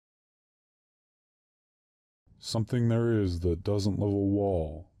Something there is that doesn't love a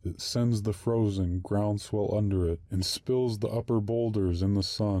wall, that sends the frozen groundswell under it, and spills the upper boulders in the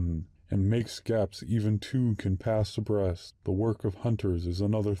sun, and makes gaps even two can pass abreast. The work of hunters is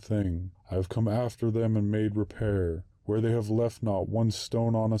another thing. I have come after them and made repair, where they have left not one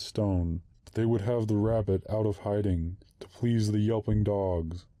stone on a stone. But they would have the rabbit out of hiding, to please the yelping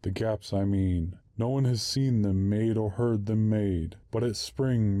dogs, the gaps I mean. No one has seen them made or heard them made, but at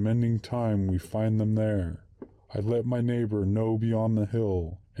spring mending time we find them there. I let my neighbor know beyond the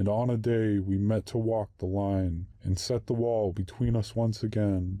hill, and on a day we met to walk the line, and set the wall between us once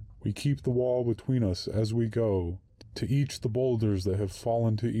again. We keep the wall between us as we go, to each the boulders that have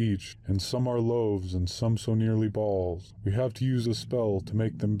fallen to each, and some are loaves and some so nearly balls. We have to use a spell to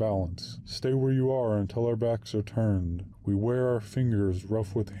make them balance. Stay where you are until our backs are turned. We wear our fingers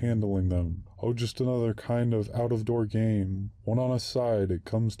rough with handling them. Oh, just another kind of out-of-door game. One on a side, it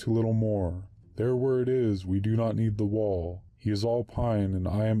comes to little more. There where it is, we do not need the wall. He is all pine and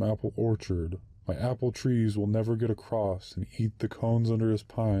I am apple orchard. My apple trees will never get across and eat the cones under his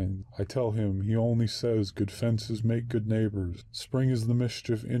pines. I tell him, he only says good fences make good neighbors. Spring is the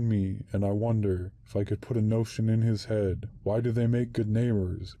mischief in me, and I wonder if I could put a notion in his head. Why do they make good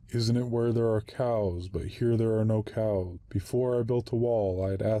neighbors? Isn't it where there are cows, but here there are no cows? Before I built a wall,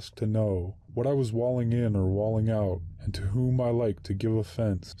 I had asked to know what I was walling in or walling out, and to whom I like to give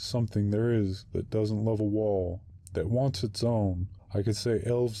offense. Something there is that doesn't love a wall, that wants its own. I could say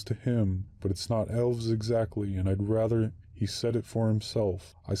elves to him, but it's not elves exactly, and I'd rather he said it for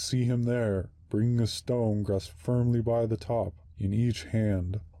himself. I see him there, bringing a stone grasped firmly by the top, in each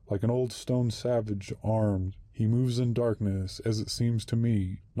hand, like an old stone savage armed. He moves in darkness, as it seems to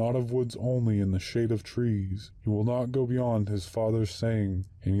me, not of woods only in the shade of trees. He will not go beyond his father's saying,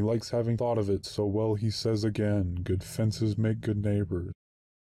 and he likes having thought of it so well he says again, good fences make good neighbors.